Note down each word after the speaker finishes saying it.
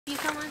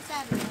come on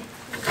Saturday.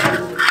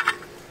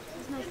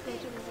 There's no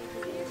schedule.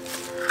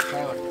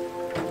 Tyler.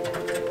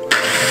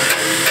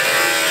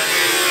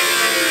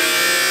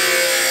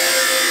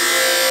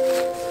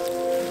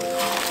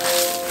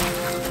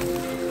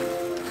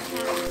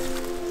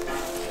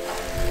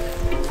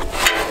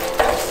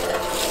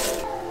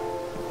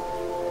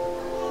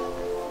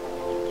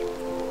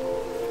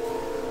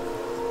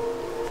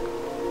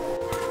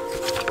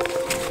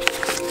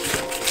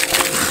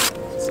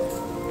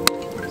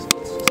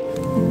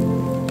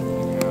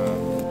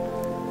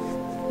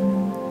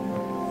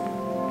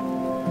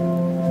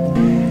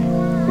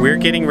 We're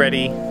getting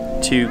ready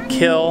to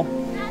kill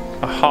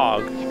a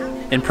hog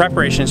in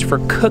preparations for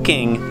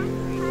cooking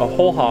a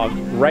whole hog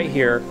right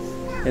here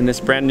in this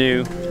brand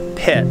new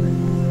pit.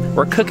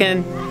 We're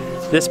cooking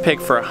this pig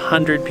for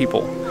 100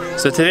 people.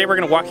 So today we're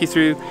going to walk you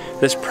through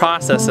this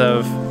process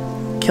of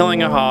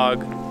killing a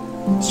hog,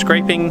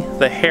 scraping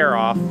the hair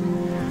off,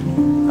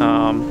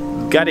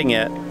 gutting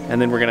it, and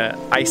then we're going to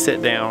ice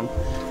it down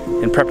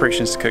in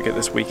preparations to cook it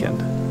this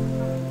weekend.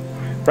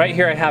 Right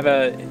here I have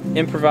a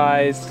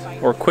improvised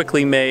or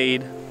quickly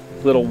made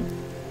little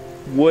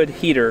wood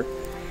heater,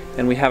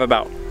 and we have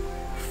about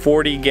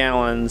 40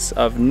 gallons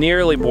of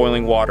nearly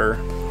boiling water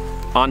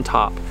on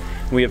top.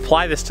 And we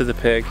apply this to the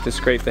pig to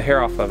scrape the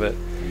hair off of it,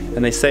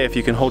 and they say if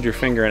you can hold your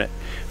finger in it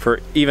for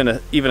even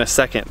a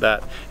second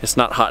that it's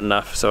not hot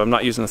enough, so I'm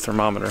not using the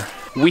thermometer.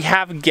 We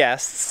have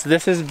guests.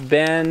 This is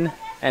Ben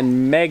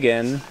and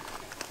Megan.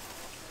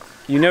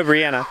 You know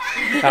Brianna,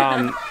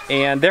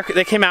 and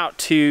they came out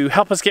to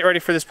help us get ready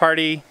for this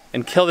party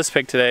and kill this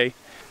pig today.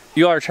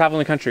 You all are traveling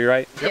the country,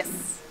 right?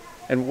 Yes.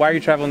 And why are you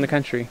traveling the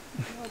country?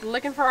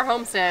 Looking for our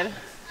homestead.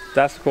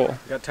 That's cool.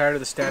 Got tired of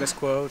the status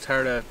quo,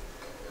 tired of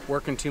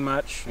working too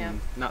much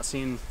and not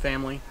seeing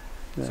family,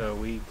 so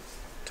we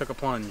took a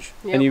plunge.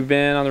 Yep. And you've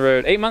been on the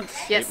road 8 months?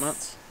 Yes. 8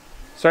 months.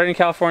 Started in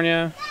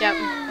California?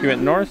 Yep. You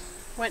went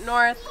north? Went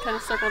north, kind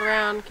of circled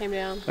around, came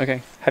down.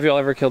 Okay. Have you all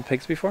ever killed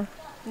pigs before?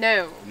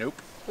 No. Nope.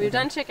 We've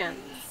done chickens.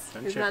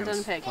 We've not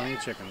done pigs. Plenty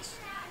of chickens.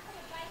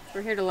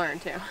 We're here to learn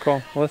too.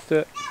 Cool. Well, let's do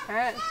it. All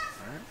right.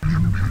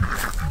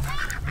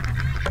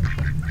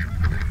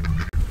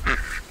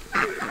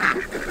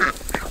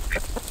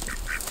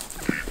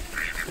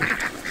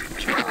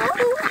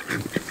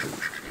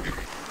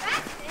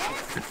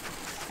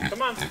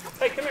 Come on.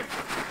 Hey, come here.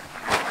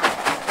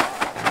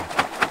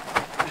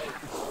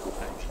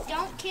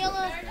 Don't kill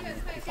a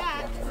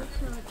duck.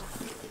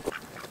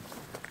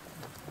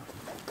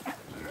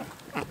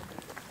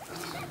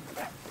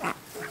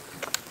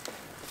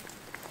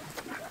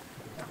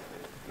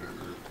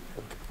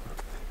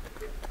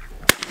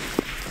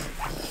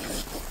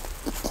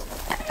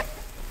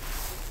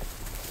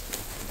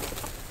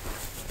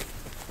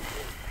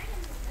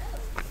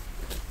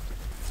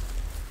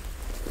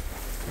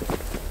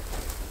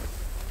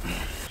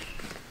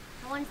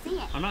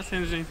 I'm not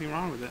saying there's anything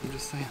wrong with it, I'm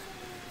just saying.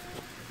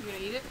 You gonna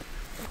eat it?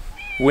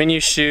 When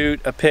you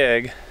shoot a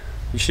pig,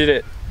 you shoot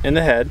it in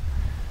the head.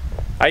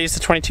 I used a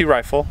 .22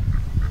 rifle,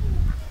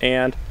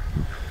 and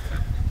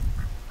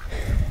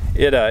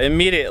it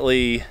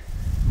immediately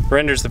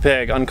renders the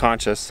pig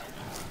unconscious.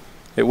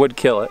 It would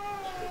kill it,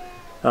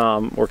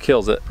 or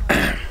kills it,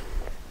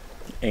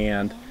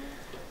 and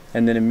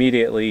then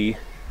immediately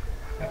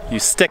you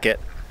stick it,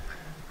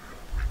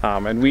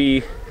 and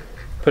we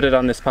put it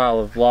on this pile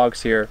of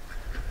logs here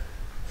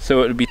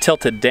so it would be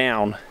tilted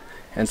down,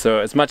 and so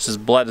as much as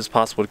blood as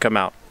possible would come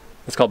out.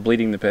 It's called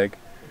bleeding the pig.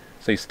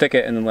 So you stick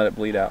it and then let it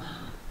bleed out.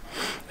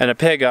 And a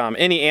pig,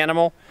 any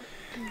animal,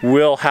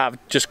 will have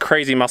just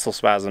crazy muscle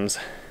spasms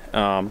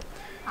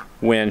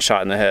when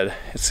shot in the head.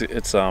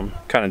 It's kind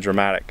of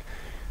dramatic,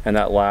 and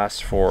that lasts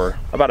for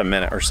about a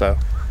minute or so.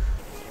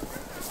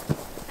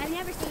 I've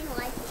never seen a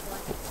life before.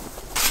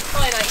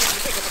 Probably not easy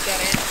to pick up a dead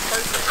end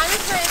person. I'm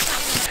just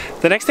trying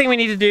to. The next thing we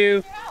need to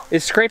do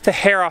is scrape the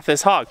hair off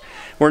this hog.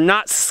 We're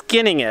not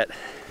skinning it.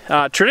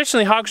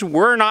 Traditionally, hogs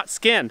were not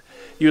skinned.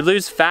 You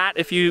lose fat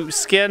if you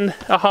skin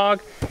a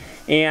hog,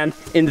 and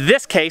in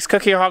this case,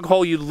 cooking a hog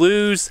whole, you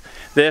lose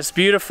this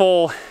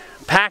beautiful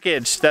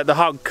package that the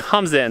hog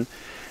comes in.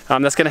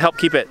 That's going to help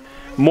keep it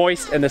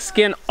moist, and the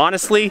skin,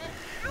 honestly,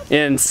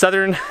 in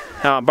southern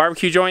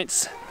barbecue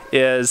joints,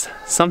 is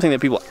something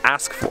that people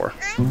ask for.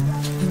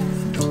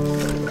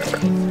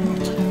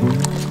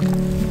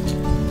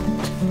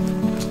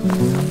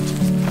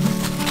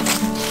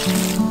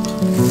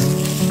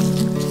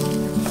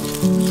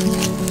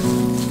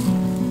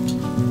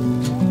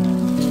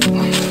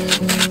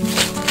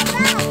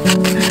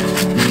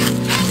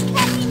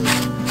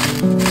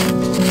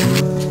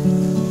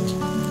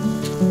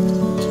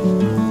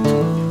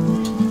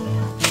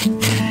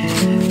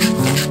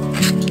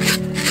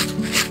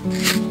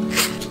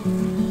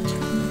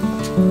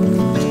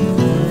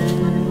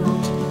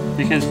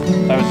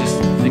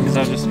 Because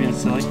I was just being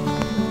silly.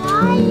 Why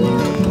are you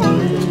cutting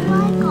the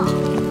leg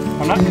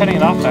off? I'm not cutting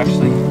it off,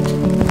 actually.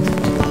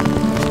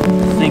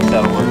 I think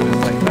that'll work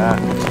just like that.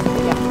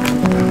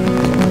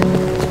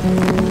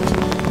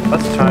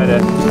 Let's try to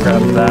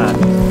grab that.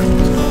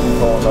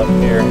 Pull it up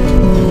here.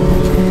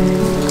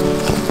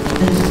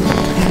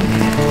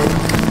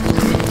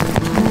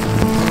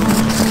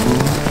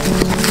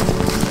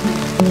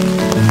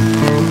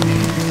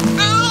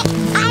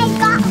 I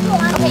got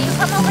one. Okay, you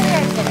come over here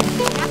and get it.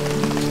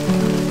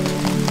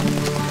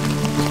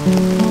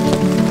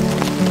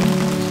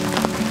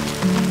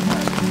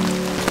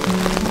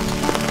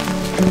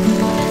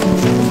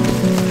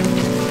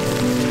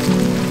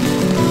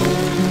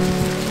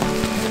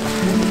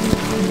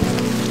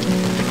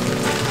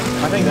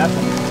 I think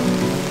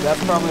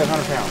that's probably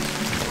 100 pounds.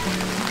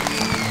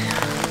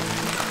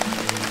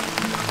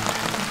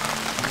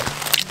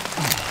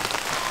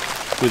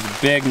 With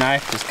a big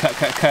knife, just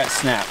cut,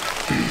 snap.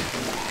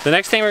 The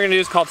next thing we're gonna do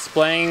is called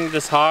splaying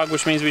this hog,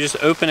 which means we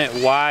just open it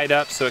wide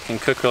up so it can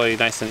cook really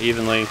nice and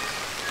evenly.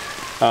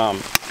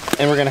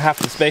 And we're gonna have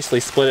to basically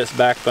split its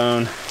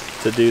backbone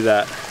to do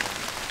that.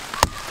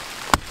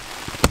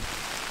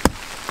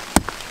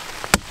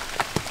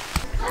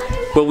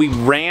 Well, we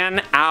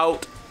ran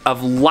out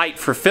of light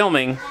for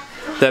filming.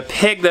 The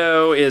pig,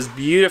 though, is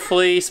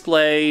beautifully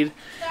splayed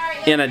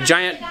in a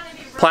giant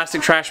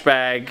plastic trash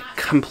bag,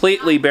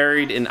 completely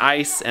buried in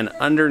ice and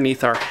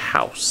underneath our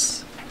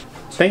house.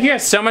 Thank you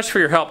guys so much for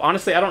your help.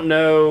 Honestly, I don't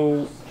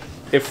know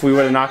if we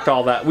would have knocked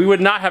all that. We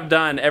would not have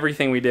done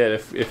everything we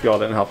did if y'all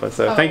didn't help us.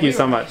 So thank you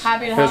so much.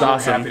 Happy to help. It was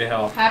awesome. Happy to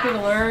help. Happy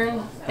to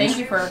learn. Thank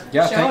you for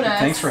showing us.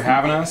 Thanks for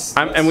having us.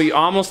 And we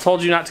almost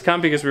told you not to come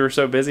because we were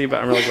so busy,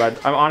 but I'm really glad.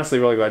 I'm honestly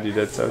really glad you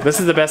did. So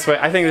this is the best way.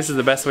 I think this is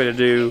the best way to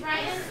do.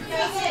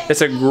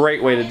 It's a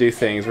great way to do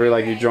things where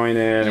like you join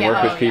in and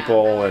work with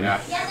people and the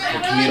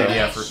community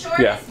effort.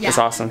 Yeah, it's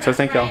awesome. So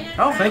thank y'all.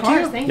 Oh, thank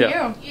you. Thank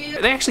you.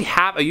 They actually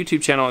have a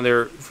YouTube channel and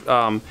they're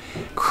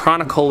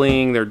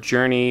chronicling their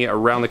journey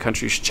around the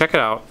country. You should check it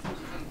out.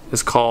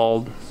 It's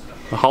called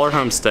the Hollar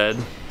Homestead,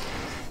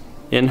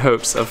 in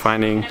hopes of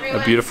finding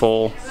a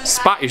beautiful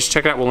spot. You should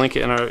check it out. We'll link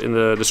it in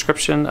the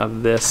description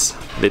of this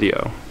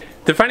video.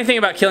 The funny thing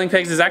about killing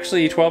pigs is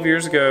actually 12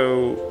 years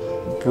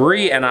ago,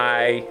 Bree and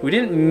I, we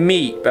didn't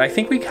meet, but I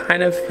think we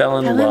kind of fell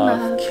in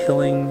love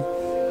killing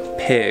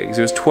pigs.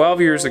 It was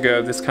 12 years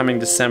ago, this coming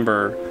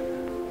December,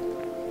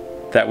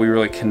 that we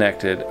really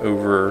connected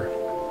over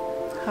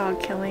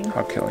hog killing.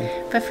 Hog killing.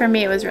 But for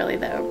me, it was really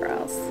the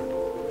overalls.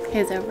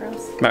 His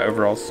overalls. My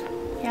overalls.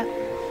 Yeah.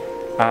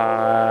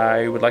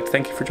 I would like to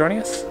thank you for joining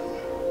us.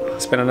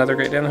 It's been another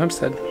great day on the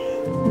homestead.